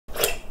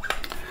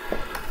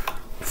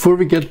Before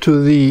we get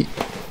to the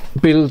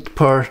build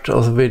part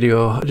of the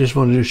video, I just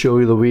wanted to show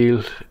you the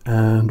wheel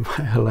and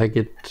I like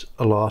it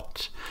a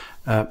lot.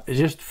 It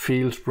just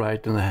feels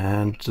right in the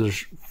hand.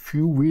 There's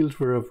few wheels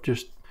where I've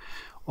just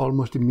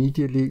almost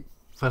immediately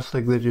felt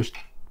like they just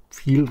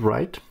feel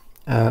right.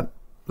 That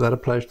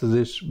applies to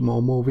this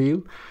MOMO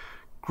wheel.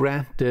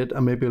 Granted, I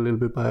may be a little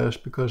bit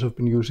biased because I've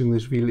been using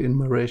this wheel in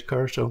my race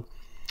car, so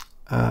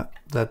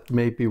that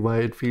may be why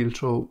it feels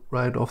so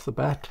right off the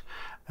bat.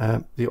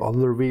 The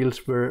other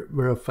wheels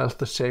where I felt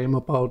the same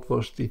about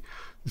was the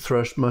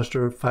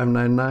Thrustmaster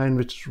 599,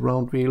 which is a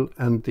round wheel,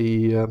 and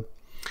the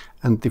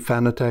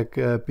Fanatec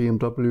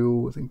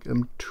BMW, I think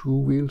M2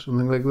 wheel,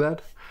 something like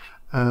that.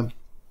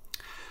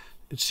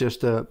 It's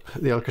just the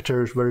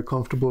Alcantara is very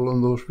comfortable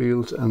on those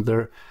wheels, and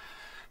they're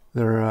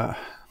the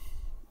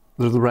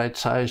right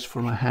size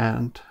for my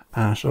hand.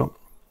 So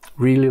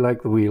really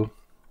like the wheel.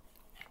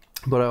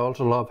 But I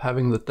also love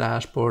having the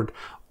dashboard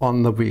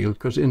on the wheel,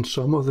 because in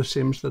some of the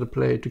sims that I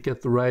play, to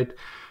get the right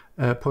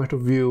point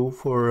of view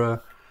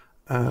for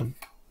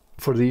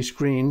these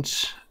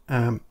screens,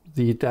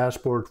 the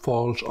dashboard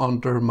falls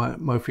under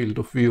my field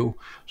of view,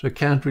 so I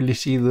can't really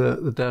see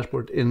the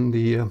dashboard in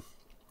the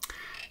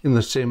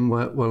sim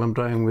while I'm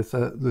driving with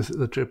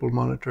the triple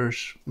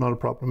monitors. Not a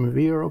problem in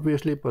VR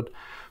obviously, but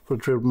for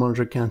the triple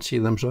monitor I can't see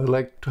them, so I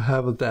like to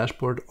have a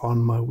dashboard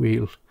on my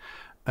wheel.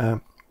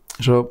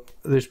 So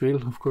this wheel,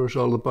 of course,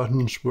 all the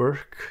buttons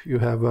work. You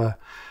have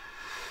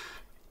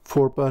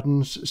 4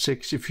 buttons,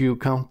 6 if you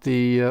count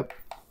the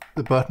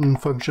button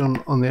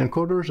function on the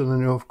encoders, and then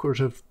you of course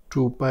have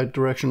 2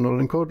 bi-directional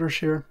encoders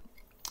here,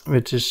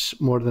 which is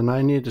more than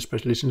I need,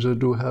 especially since I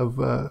do have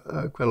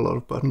quite a lot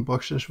of button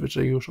boxes, which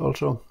I use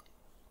also.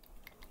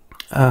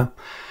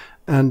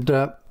 Since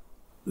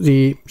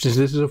this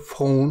is a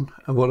phone,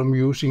 what I'm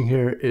using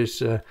here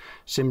is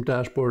Sim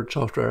Dashboard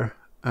software.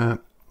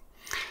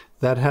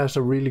 That has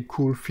a really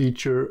cool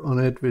feature on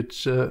it,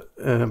 which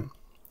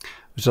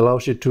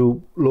allows you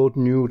to load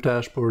new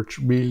dashboards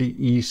really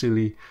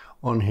easily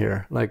on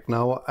here. Like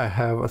now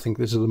I think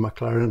this is the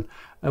McLaren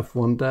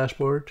F1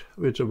 dashboard,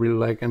 which I really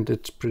like, and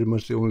it's pretty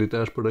much the only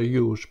dashboard I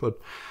use. But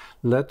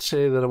let's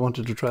say that I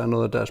wanted to try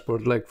another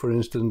dashboard, like for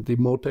instance the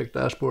Motec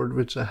dashboard,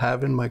 which I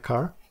have in my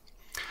car.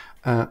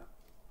 Then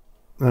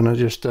I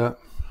just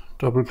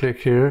double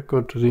click here,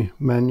 go to the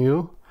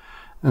menu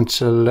and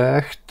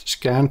select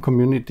Scan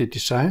Community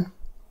Design.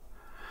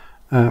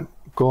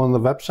 Go on the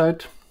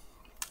website,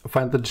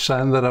 find the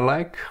design that I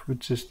like,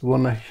 which is the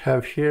one I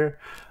have here.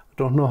 I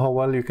don't know how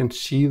well you can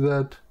see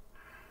that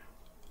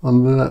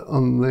on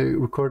the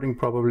recording,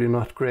 probably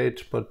not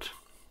great, but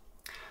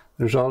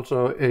there's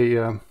also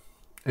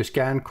a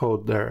scan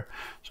code there.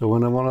 So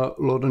when I want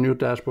to load a new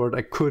dashboard,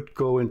 I could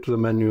go into the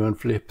menu and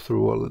flip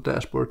through all the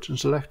dashboards and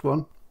select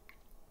one.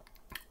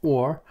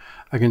 Or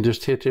I can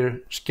just hit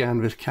here,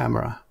 scan with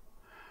camera.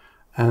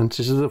 And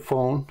this is a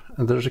phone,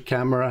 and there's a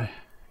camera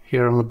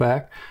here on the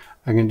back.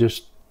 I can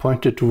just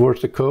point it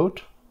towards the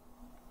code.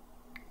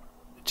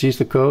 It sees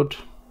the code,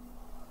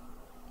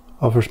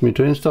 offers me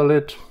to install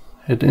it,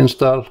 hit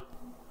install,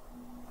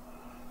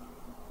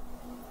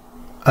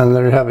 and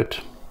there you have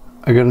it.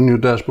 I got a new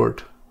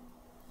dashboard.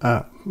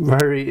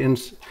 Very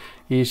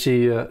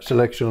easy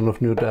selection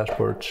of new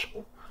dashboards.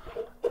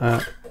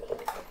 And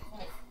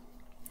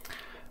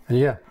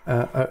yeah,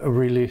 I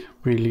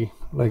really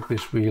like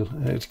this wheel.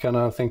 It's kind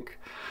of, I think,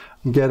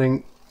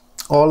 getting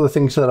all the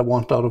things that I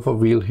want out of a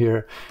wheel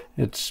here.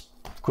 It's,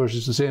 of course,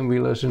 it's the same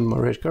wheel as in my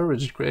race car,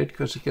 which is great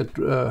because you get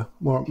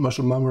more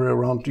muscle memory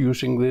around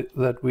using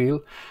that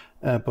wheel.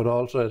 But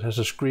also it has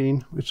a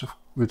screen, which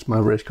my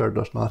race car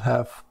does not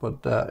have. But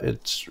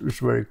it's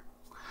very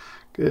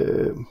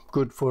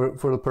good for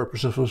the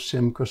purposes of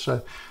sim, because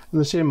in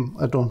the sim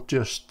I don't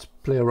just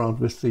play around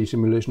with the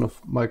simulation of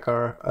my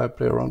car. I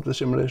play around with the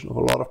simulation of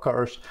a lot of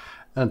cars,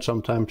 and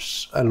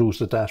sometimes I lose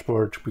the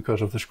dashboard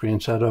because of the screen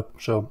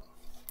setup. So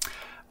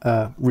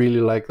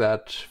really like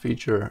that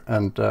feature,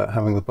 and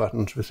having the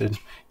buttons within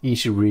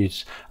easy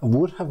reads. I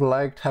would have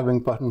liked having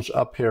buttons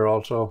up here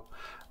also.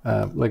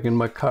 Like in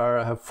my car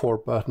I have 4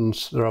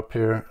 buttons, they're up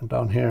here and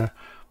down here,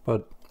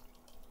 but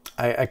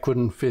I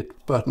couldn't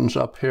fit buttons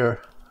up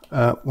here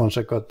once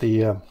I got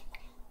the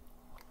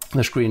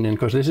screen in,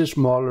 because this is a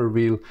smaller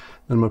wheel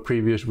than my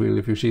previous wheel.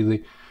 If you've seen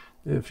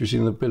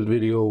the build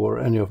video or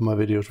any of my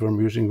videos where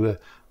I'm using the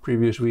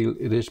previous wheel,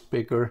 it is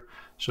bigger.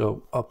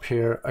 So up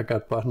here I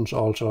got buttons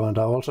also, and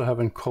I also have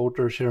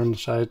encoders here on the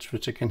sides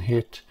which I can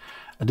hit.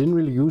 I didn't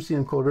really use the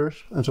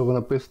encoders, and so when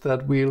I built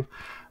that wheel,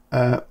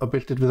 I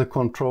built it with a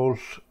control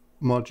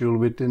module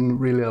which didn't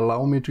really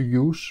allow me to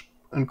use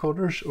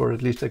encoders, or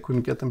at least I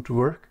couldn't get them to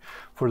work.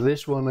 For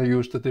this one I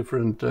used a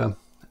different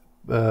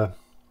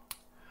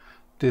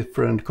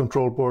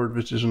control board,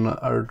 which is an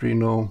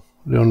Arduino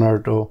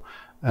Leonardo,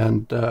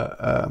 and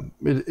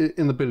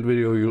in the build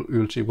video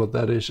you'll see what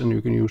that is, and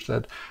you can use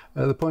that.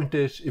 The point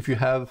is, if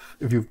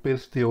you've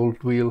built the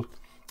old wheel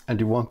and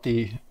you want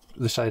the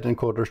side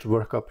encoders to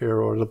work up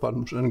here, or the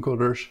bottom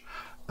encoders,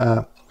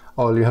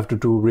 all you have to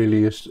do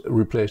really is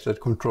replace that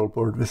control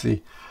board with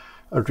the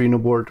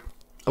Arduino board.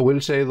 I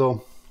will say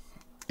though,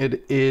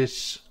 it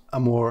is a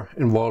more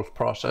involved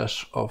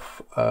process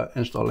of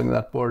installing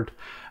that board.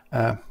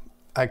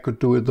 I could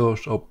do it though,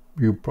 so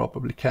you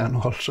probably can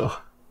also.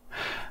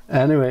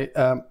 Anyway,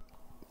 I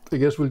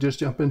guess we'll just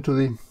jump into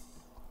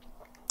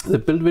the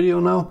build video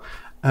now.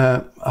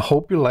 I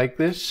hope you like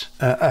this.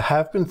 I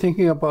have been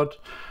thinking about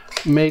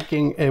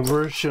making a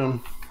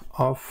version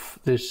of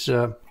this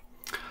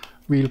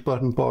wheel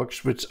button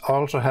box which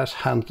also has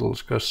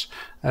handles, because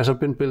as I've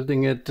been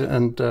building it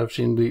and I've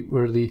seen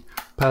where the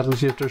paddle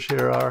shifters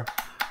here are,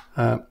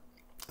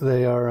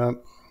 they are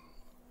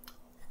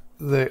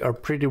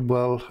pretty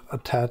well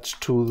attached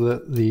to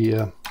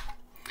the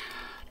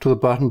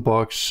button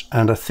box,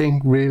 and I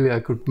think really I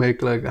could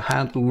make like a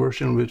handle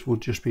version which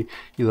would just be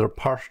either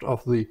part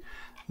of the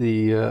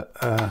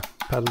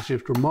paddle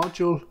shifter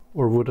module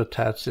or would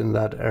attach in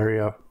that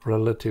area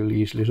relatively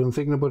easily. So I'm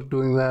thinking about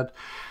doing that,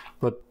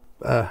 but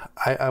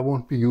I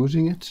won't be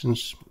using it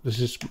since this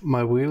is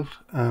my wheel.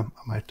 I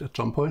might at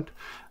some point.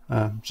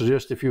 So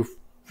just if you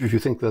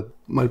think that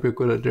might be a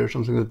good idea or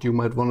something that you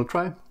might want to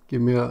try,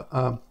 give me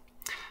a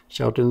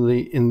shout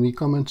in the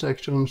comment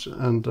sections,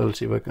 and I'll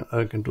see if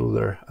I can do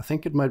there. I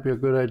think it might be a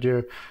good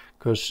idea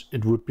because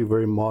it would be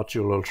very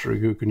modular, so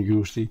you can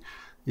use the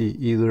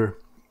either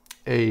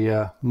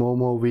a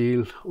MOMO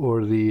wheel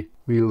or the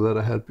wheel that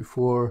I had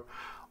before,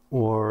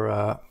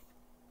 or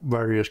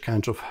various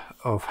kinds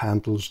of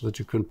handles that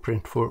you can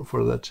print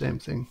for that same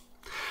thing.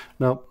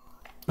 Now,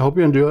 I hope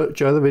you enjoy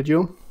the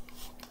video.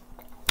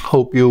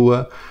 Hope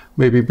you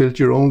maybe build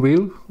your own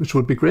wheel, which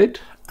would be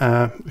great.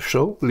 If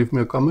so, leave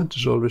me a comment.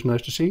 It's always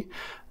nice to see.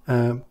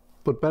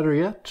 But better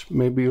yet,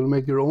 maybe you'll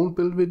make your own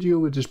build video,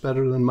 which is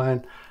better than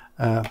mine,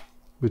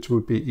 which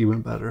would be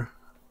even better.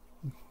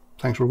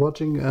 Thanks for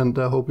watching, and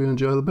I hope you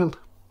enjoy the build.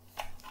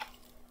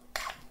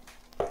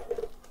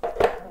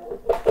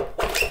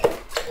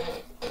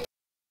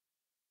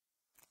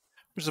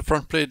 Here's the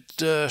front plate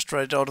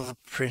straight out of the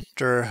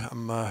printer.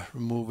 I'm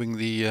removing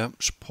the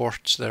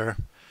supports there.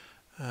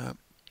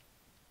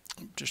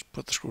 Just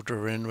put the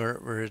screwdriver in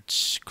where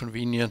it's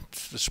convenient.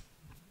 The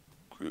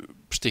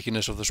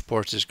stickiness of the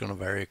supports is going to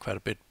vary quite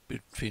a bit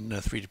between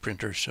 3D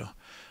printers, so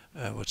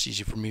what's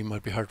easy for me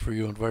might be hard for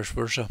you, and vice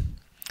versa.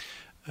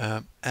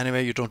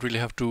 Anyway, you don't really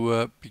have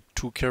to be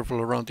too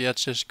careful around the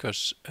edges,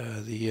 because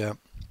there's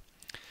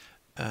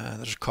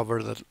a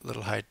cover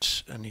that'll hide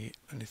any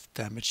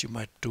damage you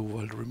might do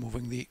while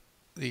removing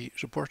the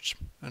supports.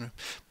 And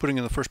putting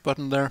in the first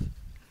button there.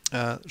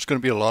 There's going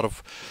to be a lot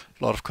of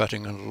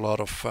cutting and a lot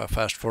of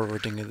fast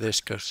forwarding in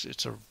this, because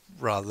it's a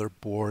rather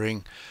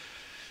boring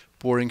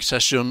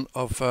session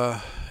of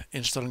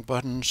installing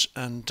buttons,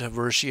 and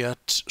worse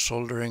yet,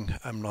 soldering.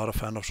 I'm not a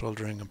fan of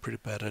soldering. I'm pretty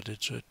bad at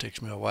it, so it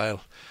takes me a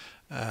while.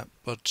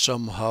 But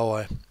somehow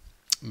I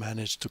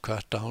managed to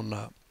cut down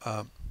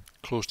a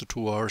close to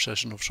 2-hour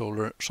session of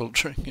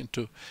soldering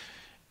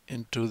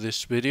into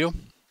this video.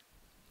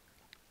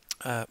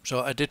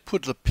 So I did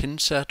put the pin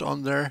set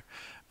on there,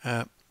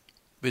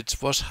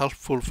 which was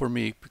helpful for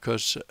me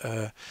because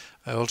I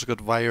also got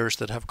wires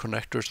that have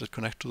connectors that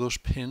connect to those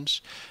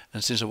pins,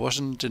 and since I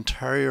wasn't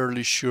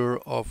entirely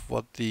sure of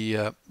what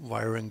the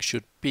wiring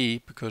should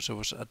be, because I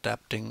was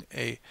adapting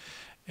a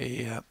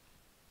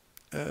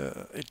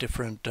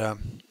different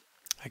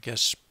I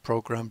guess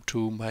program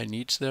to my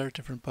needs there,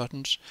 different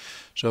buttons.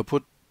 So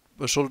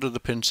I soldered the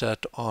pin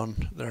set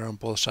on there on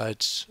both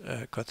sides,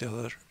 cut the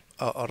other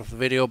out of the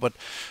video, but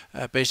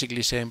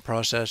basically same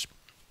process.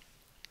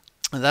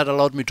 And that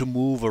allowed me to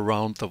move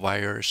around the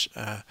wires,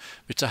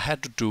 which I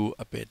had to do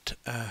a bit.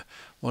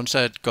 Once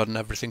I had gotten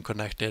everything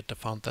connected, I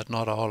found that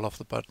not all of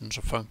the buttons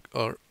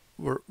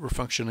were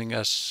functioning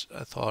as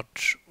I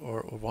thought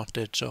or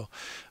wanted. So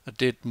I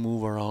did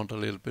move around a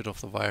little bit of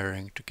the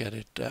wiring to get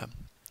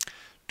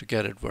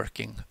it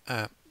working.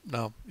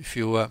 Now, if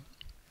you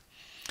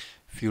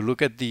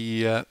look at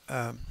the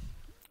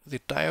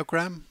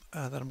diagram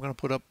that I'm going to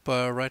put up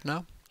right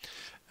now,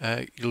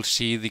 you'll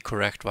see the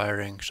correct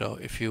wiring. So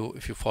if you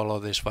follow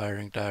this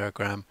wiring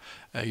diagram,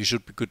 you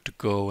should be good to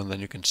go, and then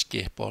you can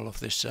skip all of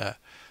this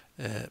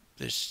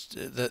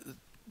the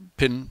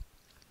pin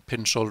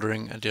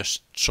soldering and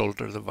just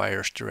solder the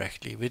wires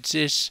directly, which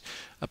is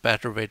a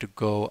better way to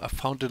go. I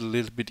found it a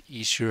little bit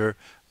easier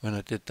when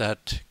I did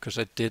that, because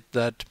I did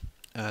that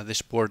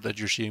this board that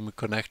you're seeing me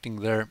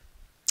connecting there,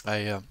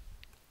 I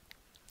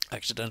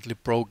accidentally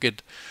broke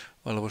it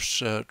while I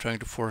was trying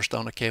to force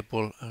down a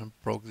cable, and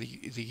broke the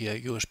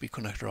USB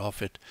connector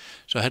off it.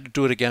 So I had to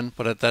do it again,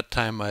 but at that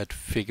time I had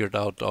figured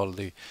out all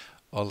the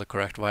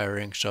correct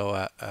wiring,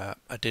 so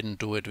I didn't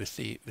do it with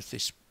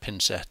these pin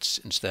sets.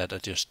 Instead, I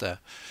just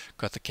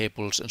got the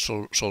cables and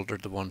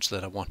soldered the ones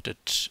that I wanted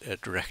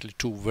directly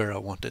to where I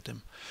wanted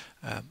them.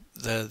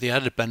 The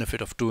added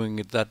benefit of doing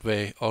it that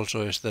way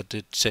also is that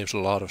it saves a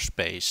lot of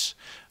space.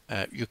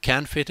 You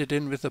can fit it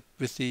in with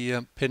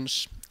the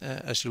pins,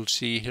 as you'll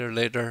see here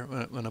later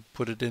when I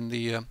put it in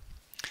the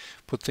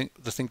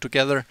the thing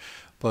together.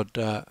 But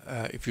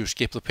if you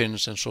skip the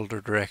pins and solder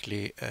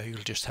directly,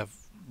 you'll just have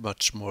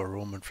much more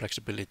room and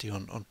flexibility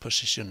on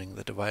positioning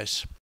the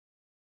device.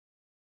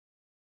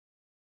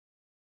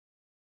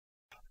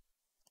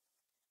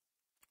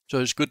 So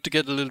it's good to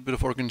get a little bit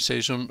of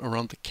organization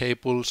around the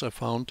cables I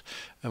found.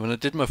 And when I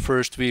did my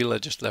first wheel, I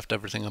just left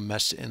everything a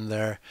mess in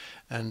there,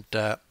 and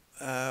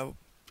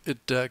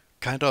it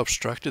kind of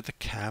obstructed the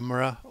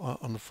camera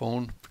on the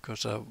phone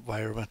because a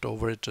wire went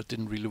over it, so it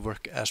didn't really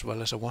work as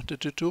well as I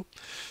wanted it to.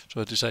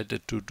 So I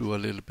decided to do a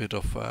little bit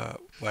of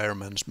wire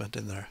management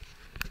in there.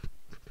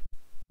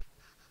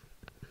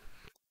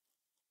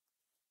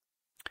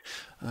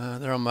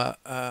 There I'm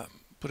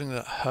putting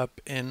the hub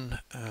in.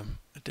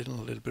 I did a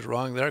little bit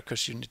wrong there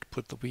because you need to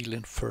put the wheel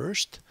in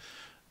first.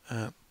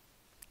 So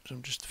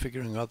I'm just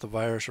figuring out the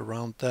wires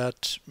around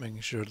that,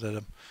 making sure that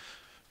I'm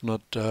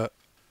not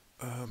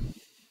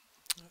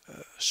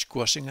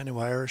squashing any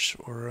wires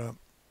or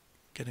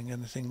getting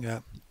anything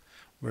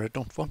where I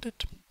don't want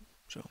it.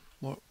 So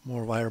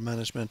more wire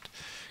management.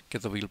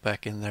 Get the wheel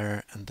back in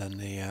there, and then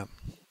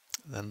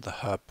the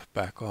hub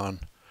back on.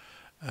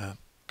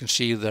 You can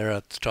see there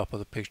at the top of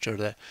the picture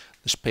that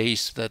the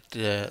space that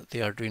the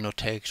Arduino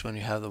takes when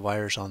you have the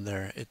wires on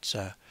there.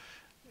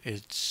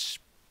 It's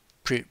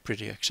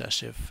pretty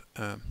excessive,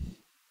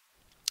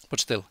 but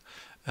still.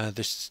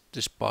 This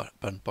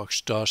button box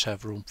does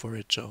have room for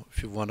it, so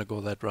if you want to go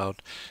that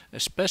route,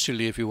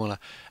 especially if you want to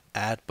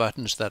add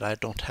buttons that I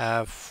don't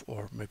have,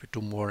 or maybe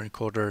do more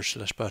encoders,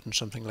 less buttons,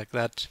 something like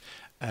that,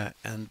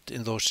 and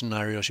in those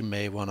scenarios you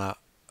may not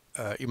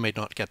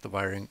get the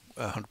wiring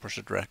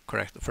 100%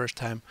 correct the first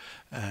time,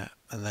 and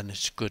then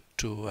it's good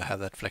to have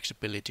that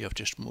flexibility of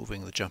just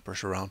moving the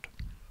jumpers around.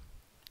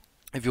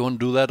 If you want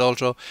to do that,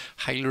 also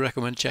highly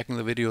recommend checking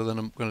the video. Then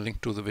I'm going to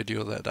link to the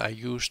video that I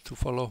used to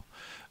follow.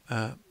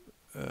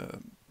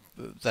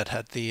 That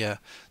had the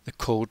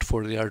code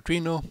for the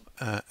Arduino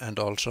and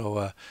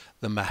also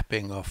the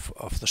mapping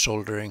of the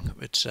soldering,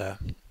 which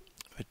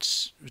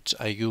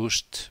I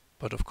used,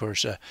 but of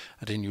course I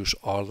didn't use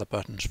all the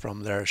buttons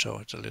from there, so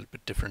it's a little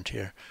bit different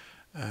here.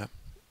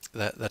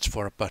 That's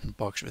for a button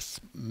box with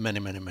many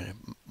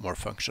more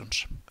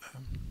functions.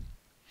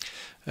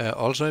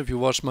 Also, if you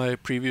watch my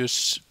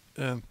previous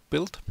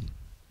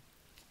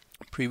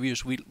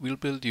previous wheel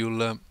build,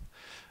 you'll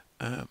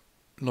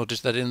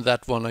notice that in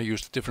that one I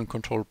used a different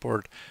control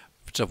board,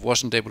 which I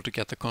wasn't able to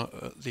get the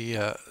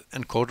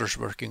encoders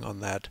working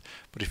on that.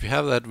 But if you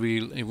have that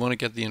wheel and you want to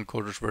get the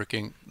encoders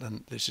working,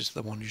 then this is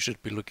the one you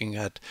should be looking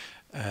at.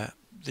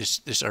 This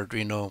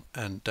Arduino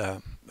and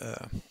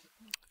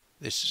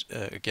this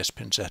I guess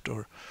pin set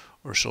or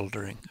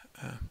soldering.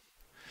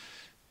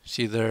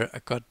 See there, I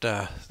got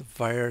the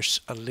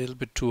wires a little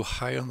bit too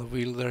high on the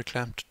wheel there,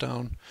 clamped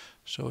down,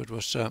 so it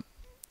was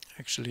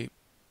actually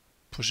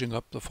pushing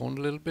up the phone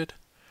a little bit.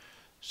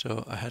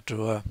 So I had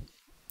to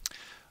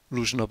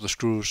loosen up the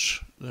screws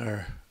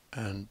there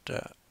and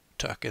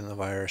tuck in the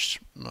wires.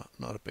 Not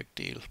a big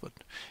deal, but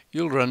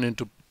you'll run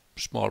into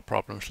small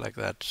problems like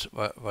that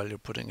while you're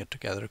putting it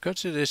together,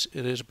 because it is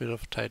a bit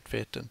of a tight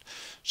fit, and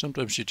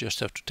sometimes you just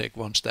have to take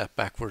one step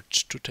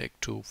backwards to take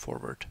two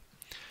forward.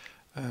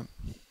 Then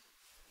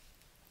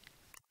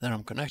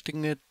I'm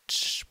connecting it,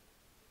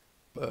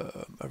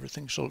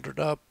 everything's soldered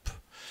up,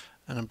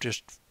 and I'm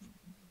just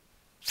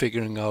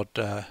figuring out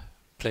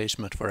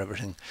placement for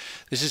everything.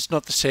 This is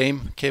not the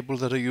same cable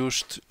that I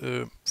used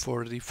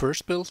for the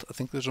first build. I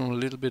think there's only a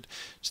little bit.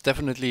 It's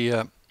definitely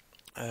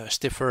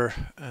stiffer,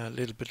 a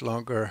little bit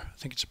longer. I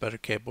think it's a better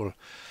cable.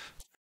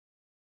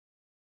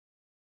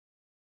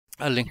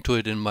 I'll link to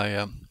it in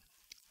my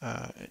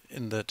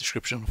in the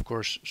description, of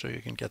course, so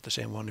you can get the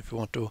same one if you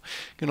want to.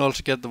 You can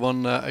also get the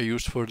one I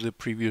used for the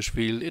previous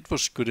wheel. It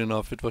was good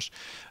enough. It was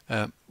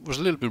a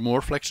little bit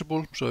more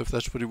flexible, so if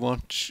that's what you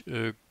want,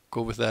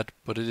 go with that.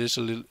 But it is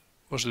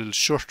was a little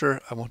shorter.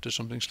 I wanted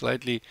something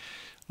slightly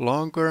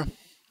longer,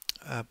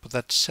 but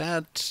that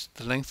said,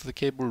 the length of the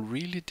cable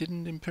really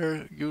didn't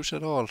impair use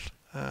at all.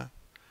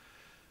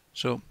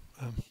 So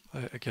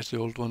I guess the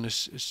old one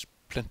is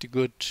plenty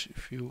good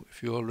if you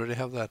already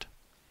have that.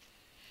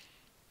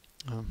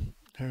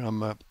 Here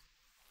I'm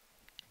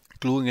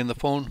gluing in the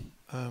phone,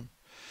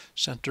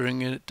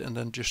 centering it, and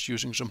then just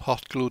using some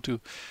hot glue to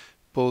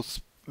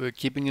both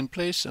keeping in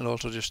place and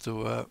also just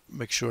to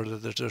make sure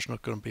that there's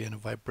not going to be any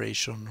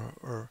vibration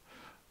or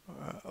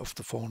of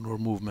the phone or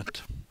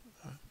movement.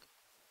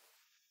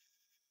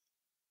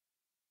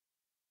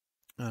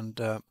 And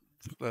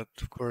that,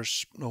 of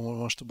course, no one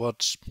wants to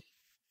watch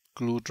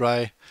glue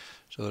dry,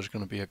 so there's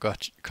going to be a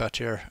cut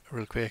here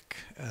real quick,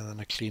 and then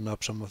I clean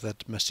up some of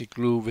that messy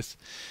glue with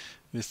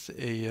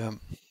a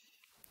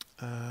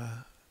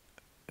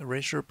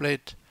razor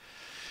blade.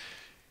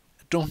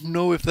 I don't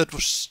know if that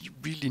was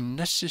really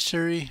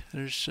necessary.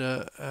 There's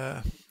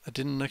I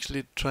didn't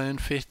actually try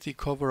and fit the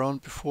cover on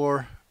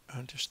before.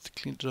 I just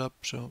cleaned it up,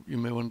 so you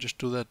may want to just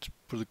do that,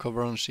 put the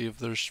cover on, see if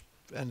there's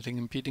anything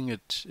impeding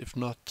it. If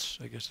not,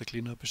 I guess the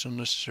cleanup is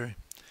unnecessary.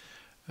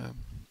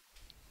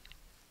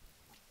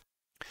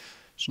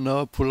 So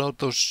now I pull out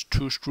those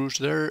two screws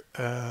there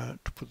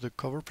to put the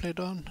cover plate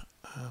on.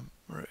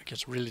 I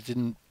guess I really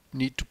didn't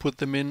need to put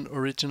them in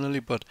originally,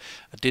 but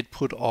I did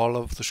put all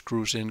of the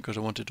screws in because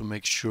I wanted to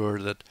make sure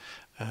that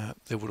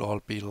they would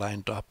all be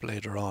lined up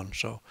later on.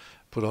 So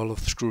put all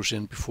of the screws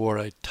in before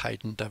I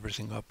tightened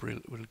everything up real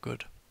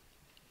good.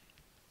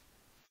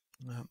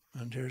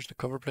 And here's the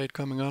cover plate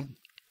coming on.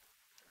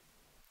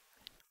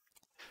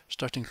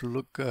 Starting to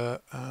look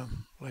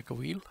like a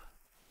wheel,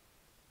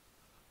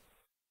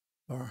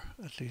 or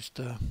at least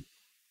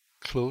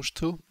close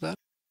to that.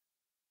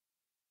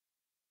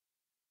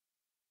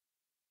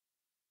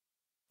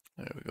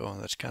 There we go.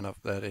 And that's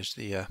that is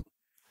the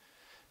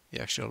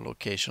actual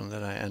location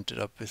that I ended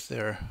up with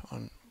there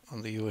on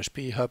the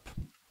USB hub.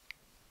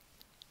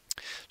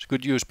 It's a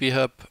good USB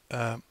hub.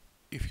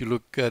 If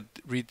you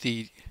read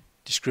the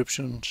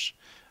descriptions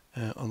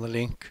on the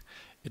link,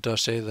 it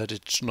does say that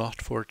it's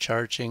not for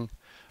charging,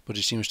 but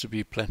it seems to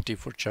be plenty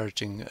for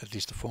charging, at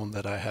least the phone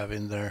that I have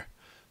in there.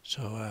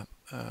 So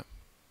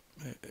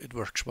it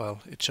works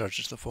well. It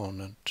charges the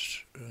phone and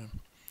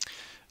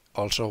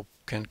also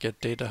can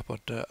get data,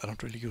 but I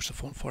don't really use the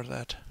phone for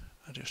that.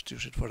 I just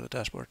use it for the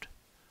dashboard.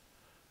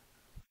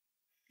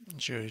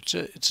 Sure, it's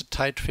a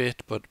tight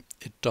fit, but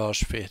it does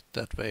fit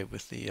that way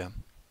with the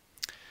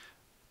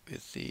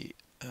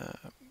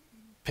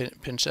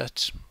pin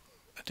sets.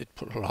 I did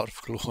put a lot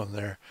of glue on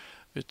there.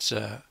 It's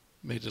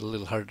made it a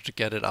little harder to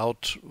get it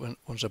out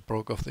once I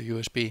broke off the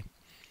USB.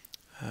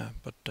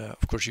 But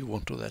of course you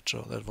won't do that,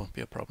 so that won't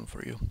be a problem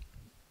for you.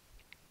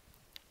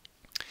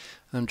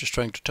 I'm just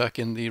trying to tuck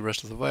in the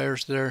rest of the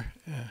wires there.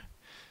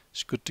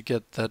 It's good to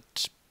get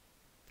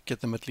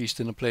them at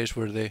least in a place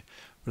where they're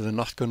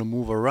not going to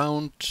move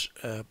around,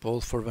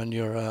 both for when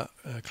you're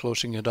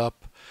closing it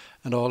up,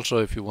 and also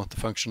if you want the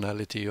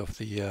functionality of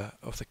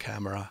the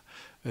camera.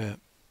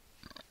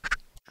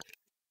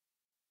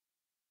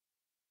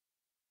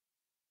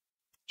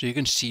 So you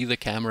can see the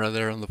camera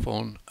there on the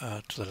phone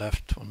to the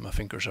left when my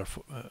fingers are.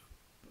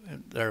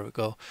 There we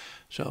go.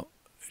 So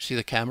see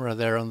the camera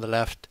there on the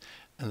left,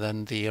 and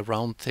then the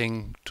round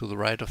thing to the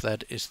right of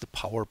that is the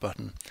power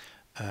button.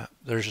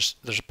 There's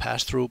a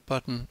pass-through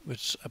button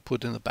which I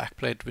put in the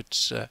backplate,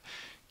 which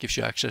gives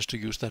you access to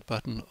use that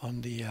button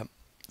on the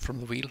from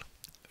the wheel,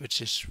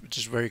 which is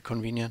very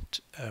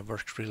convenient.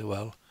 Works really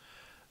well.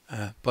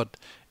 But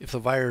if the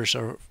wires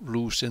are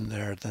loose in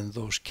there, then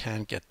those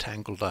can get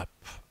tangled up,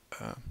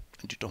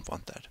 and you don't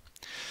want that.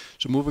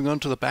 So moving on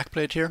to the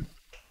backplate here,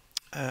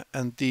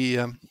 and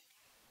the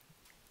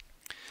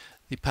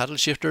paddle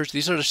shifters.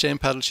 These are the same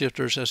paddle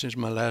shifters as in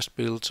my last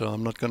build, so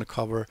I'm not going to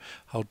cover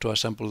how to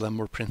assemble them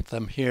or print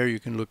them here. You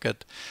can look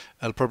at,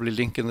 I'll probably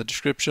link in the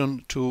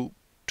description to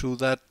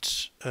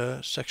that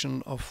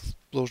section of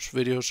those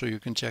videos, so you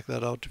can check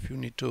that out if you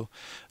need to.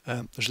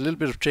 There's a little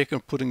bit of trick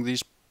on putting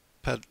these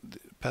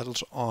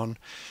paddles on.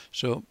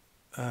 So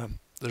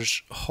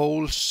there's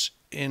holes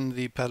in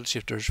the paddle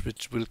shifters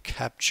which will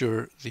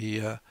capture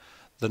the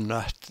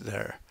nut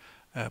there,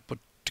 but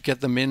to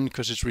get them in,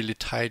 because it's really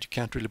tight, you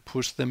can't really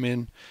push them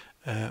in.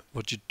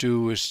 What you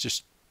do is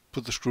just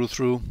put the screw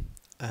through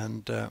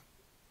and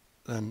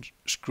then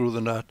screw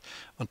the nut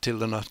until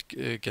the nut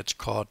gets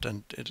caught,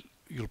 and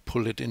you'll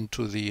pull it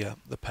into the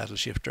paddle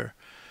shifter.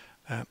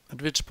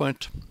 At which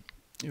point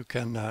you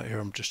can, here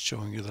I'm just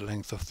showing you the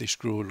length of the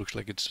screw. It looks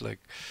like it's like,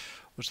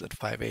 what's that,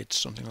 5/8,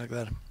 something like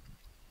that.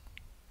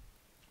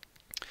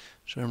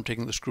 So I'm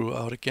taking the screw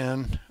out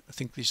again. I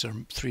think these are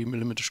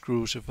 3mm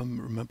screws if I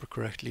remember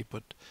correctly,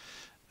 but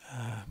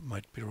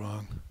might be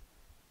wrong.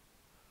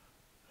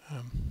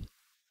 And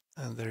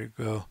there you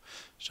go.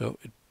 So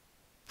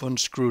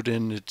once screwed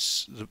in,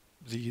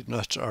 the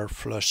nuts are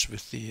flush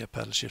with the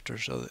paddle shifter,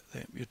 so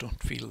that you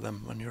don't feel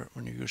them when you're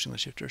using the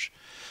shifters.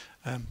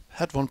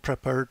 Had one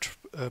prepared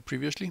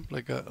previously,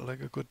 like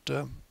a good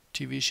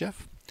TV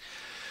chef.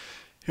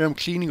 Here I'm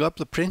cleaning up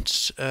the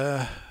prints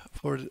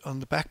on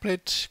the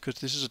backplate,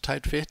 because this is a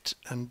tight fit,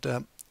 and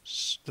the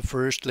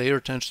first layer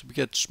tends to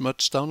get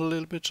smudged down a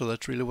little bit, so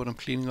that's really what I'm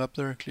cleaning up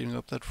there. Cleaning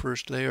up that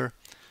first layer.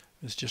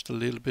 It's just a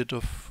little bit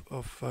of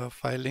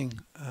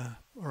filing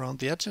around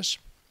the edges.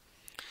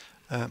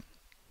 And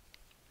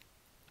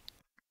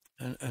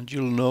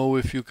you'll know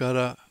if you got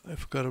a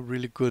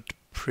really good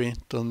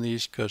print on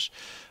these, because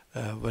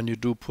when you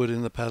do put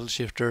in the paddle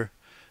shifter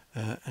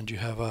and you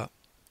have a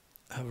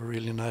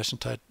really nice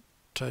and tight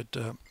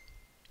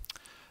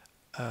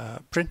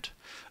print,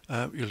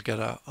 you'll get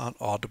an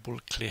audible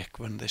click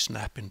when they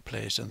snap in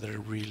place and they're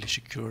really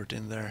secured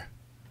in there.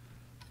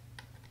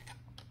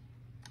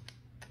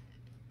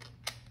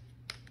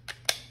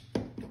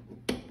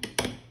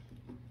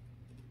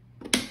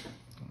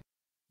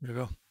 There you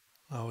go.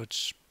 Now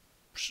it's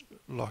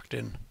locked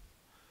in.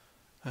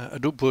 I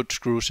do put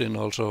screws in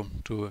also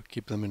to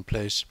keep them in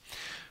place.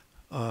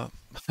 On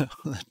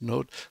that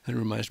note, that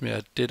reminds me,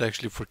 I did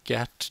actually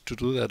forget to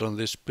do that on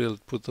this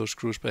build, put those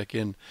screws back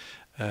in,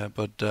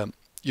 but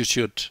you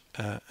should,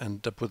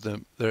 and put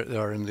them, there they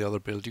are in the other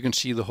build. You can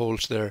see the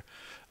holes there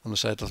on the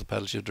side of the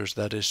paddle shifters.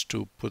 That is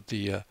to put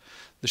the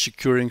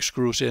securing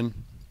screws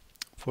in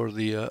for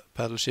the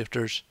paddle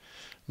shifters.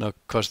 Now,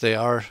 because they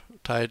are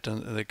tight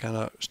and they kind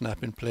of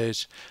snap in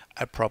place,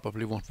 I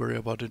probably won't worry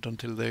about it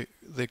until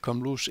they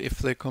come loose, if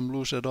they come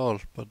loose at all.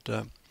 But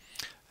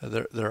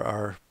there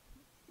are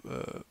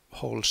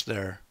holes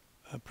there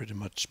pretty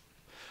much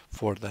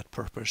for that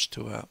purpose,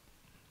 to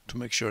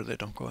make sure they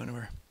don't go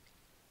anywhere.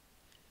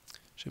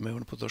 So you may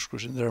want to put those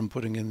screws in there. I'm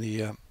putting in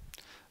the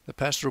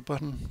pass-through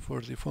button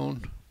for the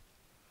phone.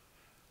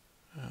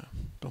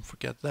 Don't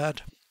forget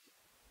that.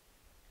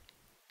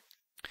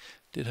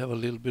 Did have a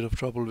little bit of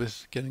trouble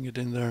with getting it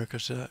in there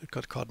because it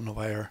got caught in a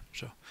wire.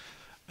 So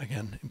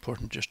again,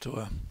 important just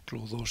to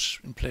glue those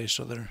in place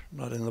so they're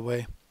not in the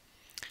way.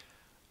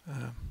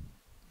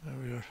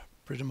 We are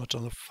pretty much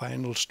on the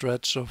final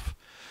stretch of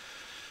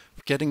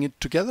getting it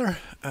together.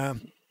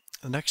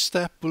 The next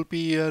step will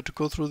be to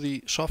go through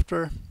the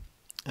software,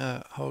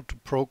 how to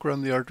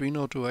program the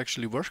Arduino to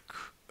actually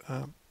work.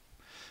 And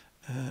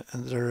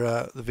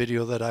there, the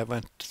video that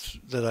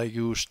I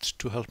used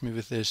to help me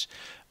with this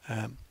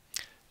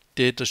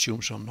did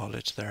assume some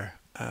knowledge there,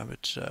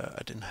 which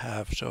I didn't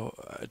have. So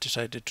I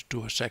decided to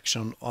do a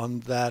section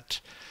on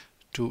that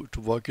to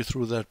walk you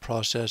through that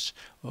process.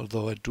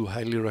 Although I do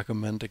highly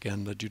recommend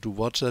again that you do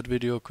watch that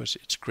video because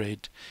it's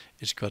great.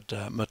 It's got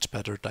much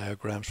better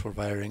diagrams for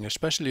wiring,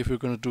 especially if you're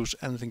going to do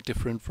anything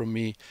different from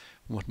me,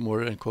 want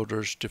more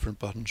encoders, different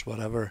buttons,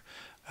 whatever.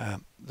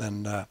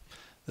 Then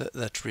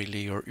that's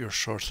really your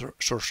source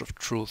of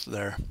truth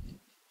there.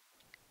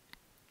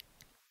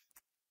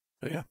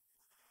 So yeah,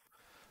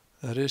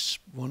 that is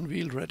one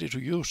wheel ready to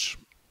use.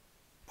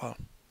 Well,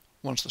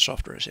 once the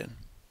software is in.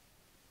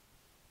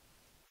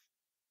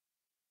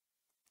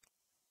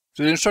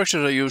 So the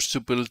instructions I used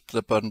to build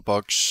the button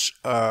box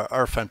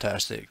are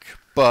fantastic,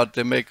 but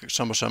they make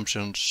some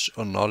assumptions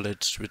on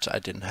knowledge which I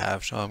didn't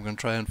have. So I'm going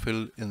to try and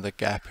fill in the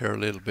gap here a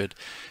little bit.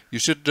 You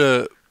should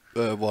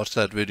watch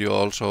that video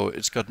also.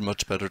 It's got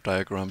much better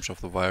diagrams of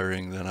the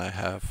wiring than I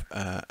have,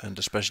 and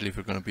especially if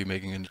you're going to be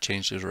making any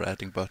changes or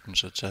adding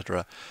buttons,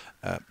 etc.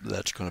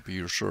 That's going to be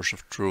your source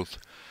of truth.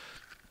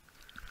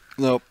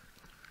 Now,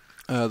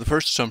 the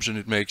first assumption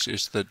it makes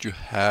is that you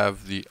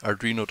have the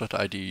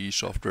Arduino.IDE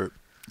software.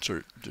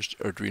 Sorry, just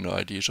Arduino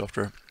IDE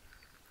software,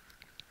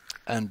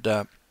 and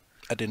I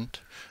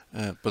didn't,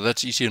 but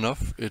that's easy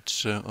enough.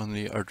 It's on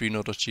the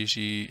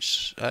Arduino.cc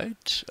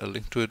site. I'll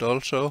link to it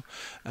also,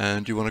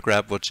 and you want to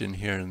grab what's in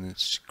here in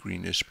this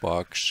greenish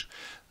box.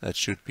 That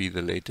should be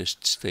the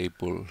latest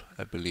stable,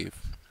 I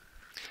believe.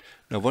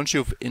 Now, once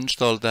you've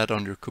installed that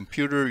on your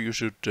computer, you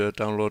should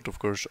download, of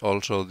course,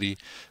 also the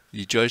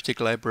joystick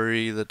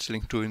library that's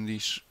linked to in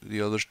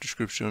the other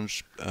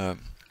descriptions,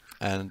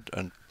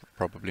 and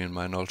probably in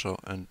mine also,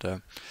 and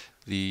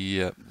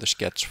the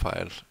sketch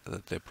file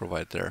that they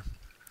provide there.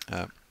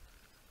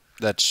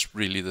 That's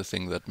really the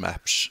thing that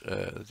maps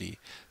the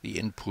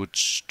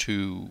inputs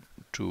to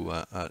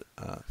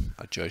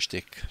a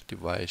joystick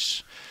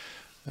device.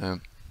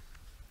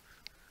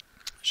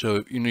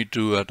 So you need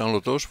to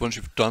download those. Once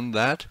you've done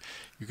that,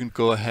 you can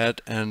go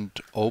ahead and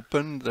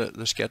open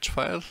the sketch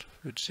file,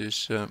 which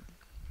is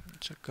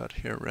which I've got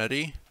here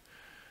ready.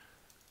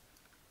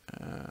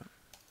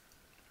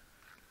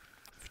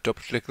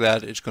 Double click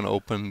that, it's going to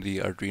open the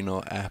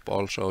Arduino app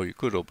also. You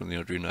could open the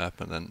Arduino app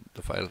and then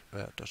the file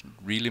doesn't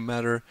really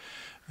matter.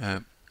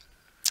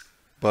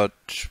 But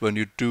when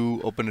you do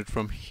open it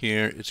from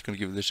here, it's going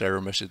to give this error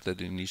message that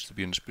it needs to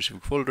be in a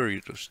specific folder. You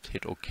just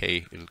hit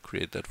OK, it'll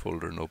create that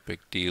folder, no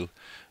big deal.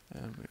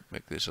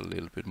 Make this a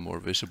little bit more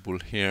visible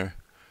here.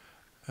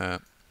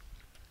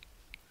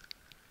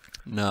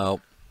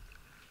 Now,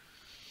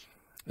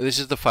 this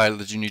is the file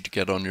that you need to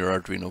get on your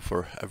Arduino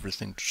for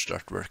everything to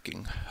start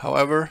working.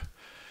 However,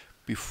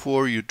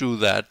 before you do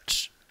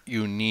that,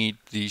 you need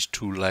these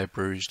two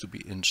libraries to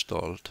be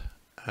installed,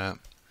 and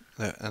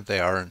they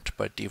aren't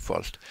by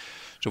default.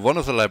 So one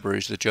of the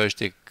libraries, the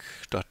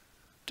joystick.h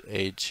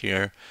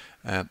here,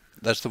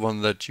 that's the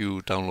one that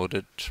you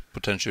downloaded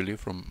potentially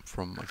from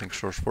I think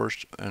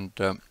SourceForge, and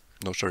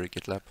no, sorry,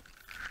 GitLab.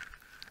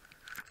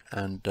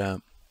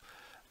 And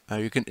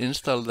you can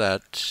install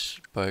that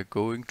by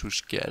going to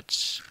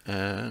Sketch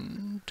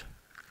and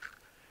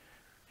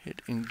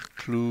hit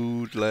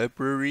Include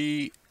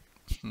Library.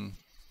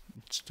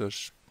 It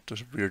does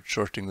weird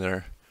sorting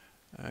there.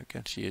 I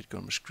can't see it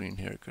on the screen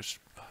here because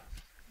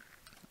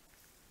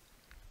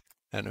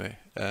anyway,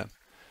 let's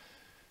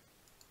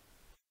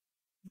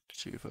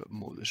see if I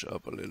move this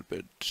up a little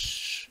bit.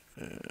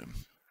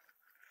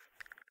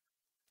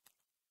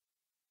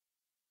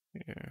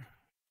 Here,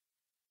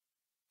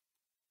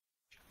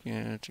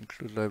 yeah, it's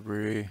include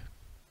library,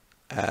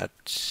 add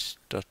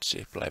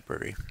 .zip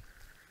library.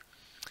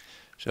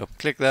 So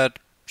click that,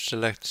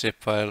 select zip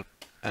file,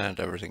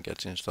 and everything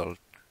gets installed.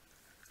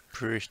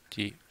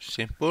 Pretty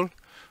simple,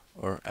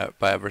 or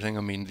by everything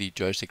I mean the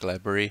joystick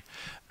library.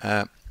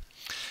 The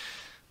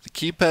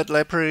keypad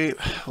library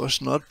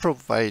was not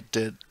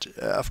provided.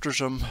 After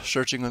some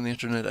searching on the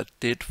internet, I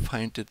did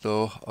find it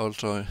though,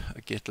 also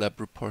a GitLab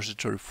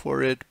repository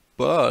for it,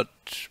 but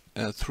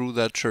through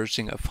that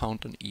searching I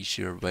found an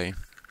easier way.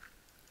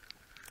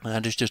 And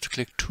that is just to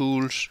click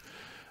Tools,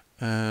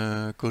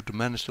 go to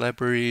Manage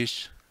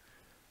Libraries,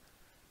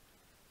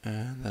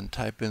 and then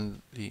type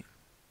in the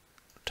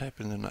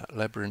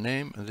library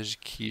name, and this is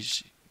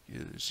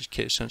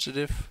case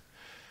sensitive.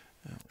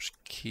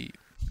 Keypad,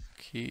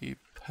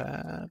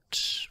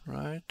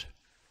 right?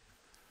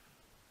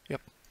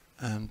 Yep,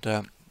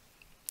 and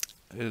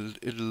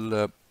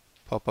it'll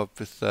pop up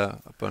with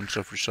a bunch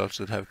of results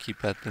that have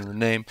keypad in the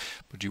name,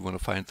 but you want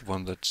to find the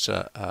one that's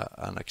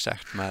an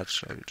exact match,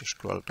 so you just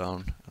scroll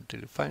down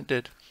until you find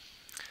it,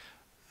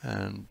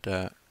 and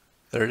there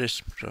it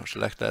is. So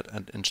select that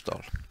and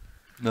install.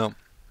 Now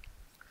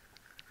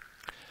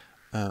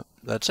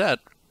that's it.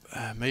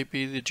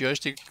 Maybe the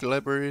joystick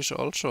library is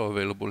also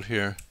available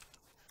here.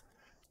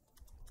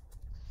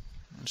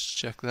 Let's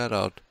check that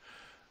out.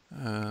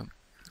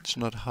 It's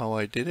not how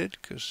I did it,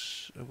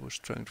 because I was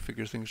trying to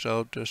figure things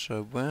out as I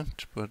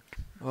went, but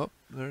oh,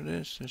 there it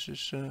is. This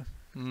is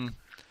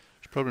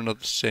it's probably not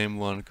the same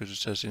one because it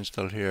says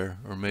install here,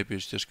 or maybe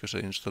it's just because I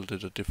installed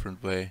it a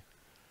different way.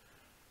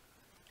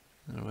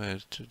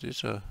 Anyway, it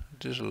is a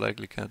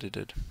likely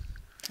candidate.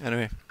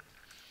 Anyway,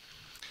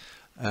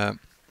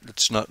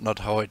 it's not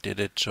how I did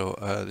it. So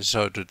this is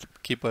how I did the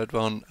keypad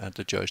one, and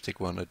the joystick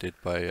one I did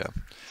by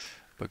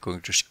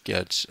going to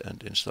Sketch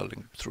and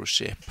installing through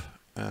zip.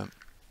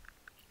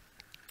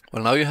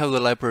 Well, now you have the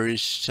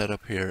libraries set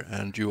up here,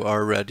 and you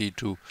are ready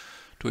to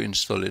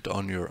install it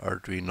on your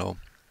Arduino.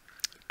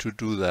 To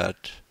do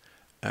that,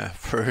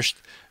 first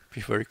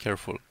be very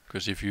careful,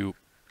 because if you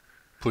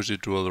push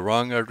it to the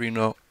wrong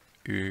Arduino,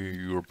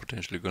 you're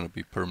potentially going to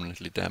be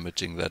permanently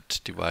damaging that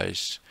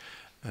device.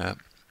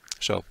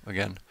 So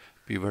again,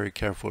 be very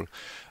careful.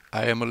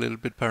 I am a little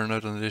bit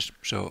paranoid on this,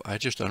 so I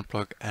just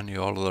unplug any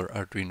other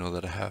Arduino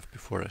that I have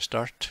before I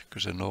start,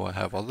 because I know I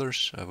have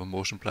others. I have a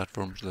motion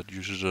platform that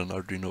uses an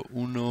Arduino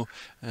Uno,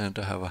 and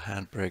I have a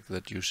handbrake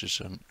that uses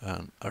an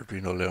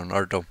Arduino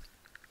Leonardo.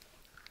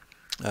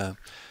 Now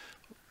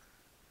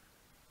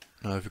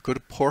if you go to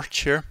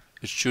ports here,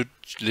 it should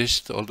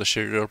list all the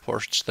serial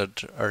ports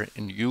that are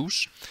in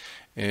use.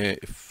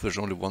 If there's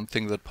only one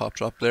thing that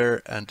pops up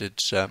there, and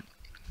it's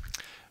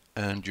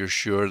and you're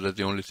sure that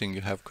the only thing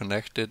you have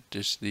connected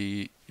is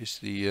the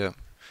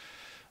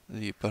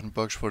button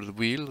box for the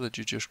wheel that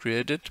you just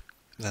created,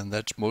 then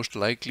that's most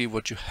likely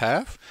what you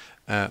have.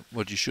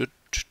 What you should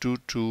do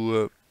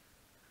to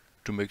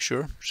make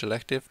sure,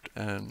 select it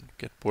and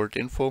get board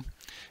info.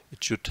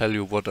 It should tell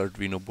you what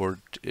Arduino board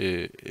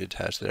it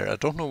has there. I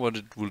don't know what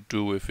it will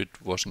do if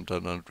it wasn't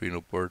an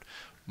Arduino board.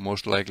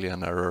 Most likely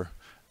an error,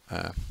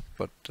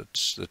 but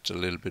that's a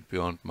little bit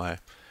beyond my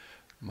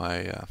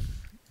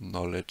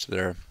knowledge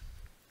there.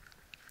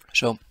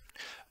 So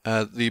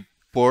the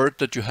board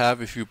that you have,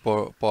 if you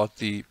bought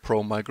the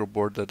Pro Micro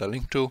board that I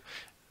linked to,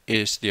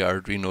 is the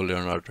Arduino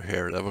Leonardo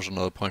here. That was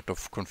another point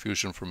of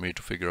confusion for me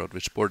to figure out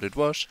which board it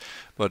was,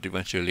 but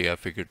eventually I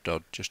figured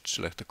out just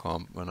select the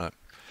COM when I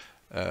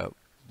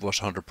was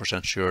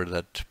 100% sure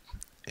that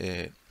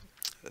I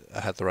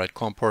had the right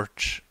COM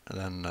port, and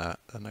then I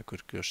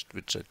could just,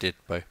 which I did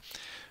by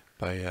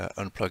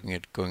unplugging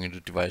it, going into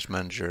Device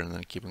Manager, and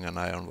then keeping an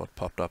eye on what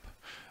popped up.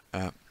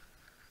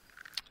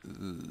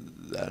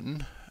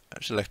 Then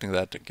selecting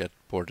that and get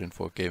board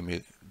info gave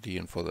me the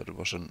info that it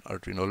was an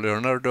Arduino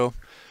Leonardo,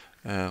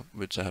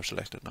 which I have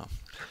selected now.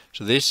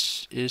 So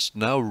this is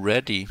now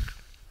ready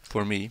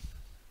for me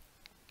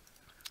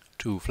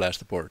to flash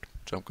the board.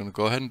 So I'm going to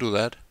go ahead and do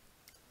that.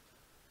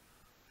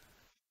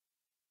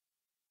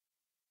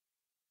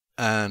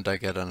 And I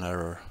get an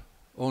error.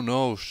 Oh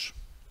no!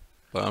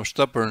 But I'm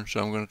stubborn, so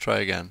I'm going to try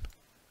again.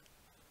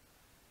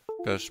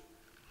 Because,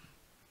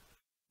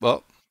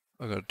 well,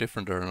 I got a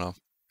different error now.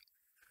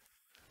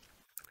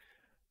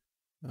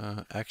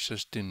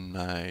 Access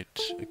denied.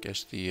 I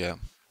guess the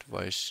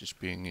device is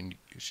being in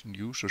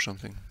use or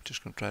something.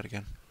 Just gonna try it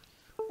again.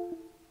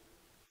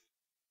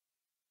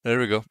 There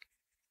we go.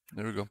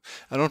 There we go.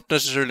 I don't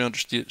necessarily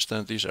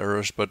understand these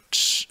errors,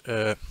 but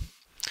I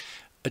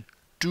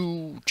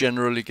do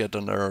generally get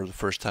an error the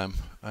first time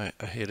I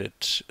hit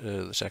it.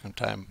 The second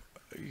time,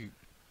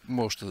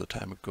 most of the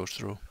time it goes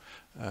through.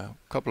 A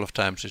couple of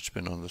times it's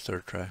been on the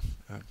third try.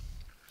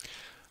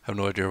 I have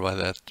no idea why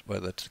that's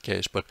the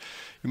case, but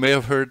you may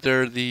have heard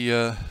there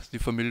the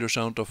familiar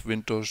sound of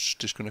Windows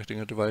disconnecting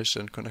a device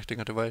and connecting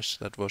a device.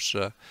 That was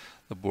the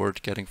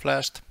board getting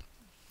flashed.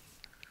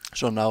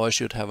 So now I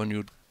should have a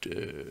new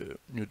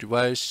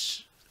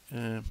device,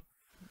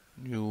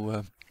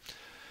 new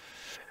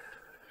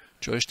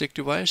joystick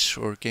device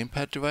or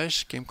gamepad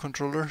device, game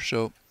controller.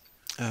 So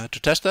to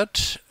test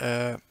that,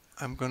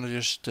 I'm gonna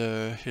just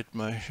hit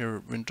my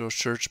Windows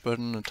search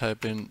button and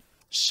type in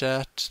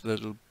SAT.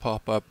 That'll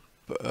pop up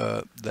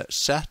the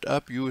set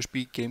up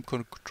USB game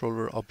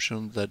controller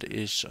option that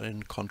is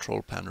in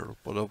control panel,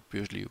 but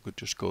obviously you could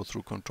just go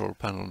through control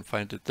panel and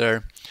find it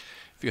there.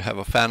 If you have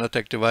a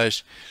Fanatec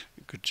device,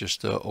 you could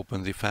just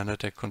open the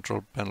Fanatec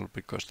control panel,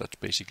 because that's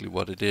basically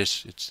what it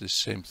is. It's the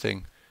same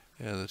thing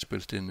that's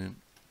built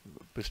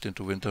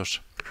into Windows.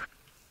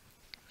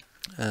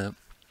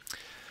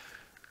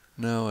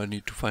 Now I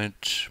need to find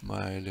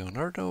my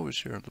Leonardo, which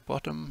is here at the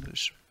bottom.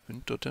 This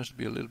window tends to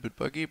be a little bit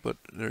buggy, but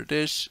there it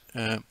is.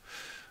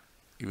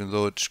 Even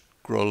though it's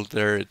scroll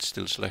there, it's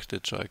still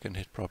selected, so I can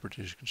hit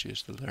properties. You can see it's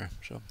still there.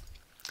 So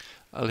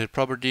I'll hit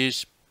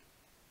properties.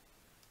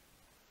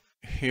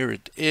 Here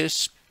it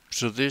is.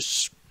 So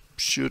this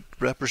should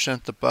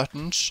represent the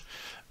buttons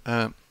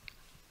that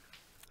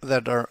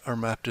are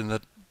mapped in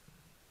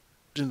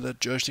that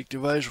joystick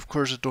device. Of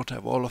course, I don't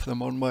have all of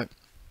them on my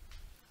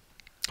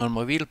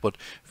wheel, but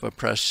if I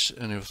press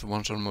any of the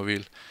ones on my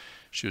wheel,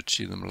 should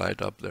see them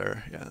light up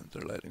there. Yeah,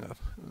 they're lighting up.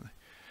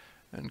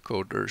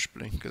 Encoders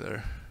blink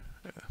there.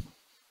 Yeah.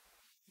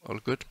 All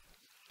good.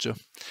 So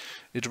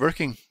it's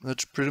working.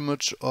 That's pretty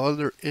much all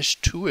there is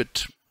to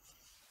it.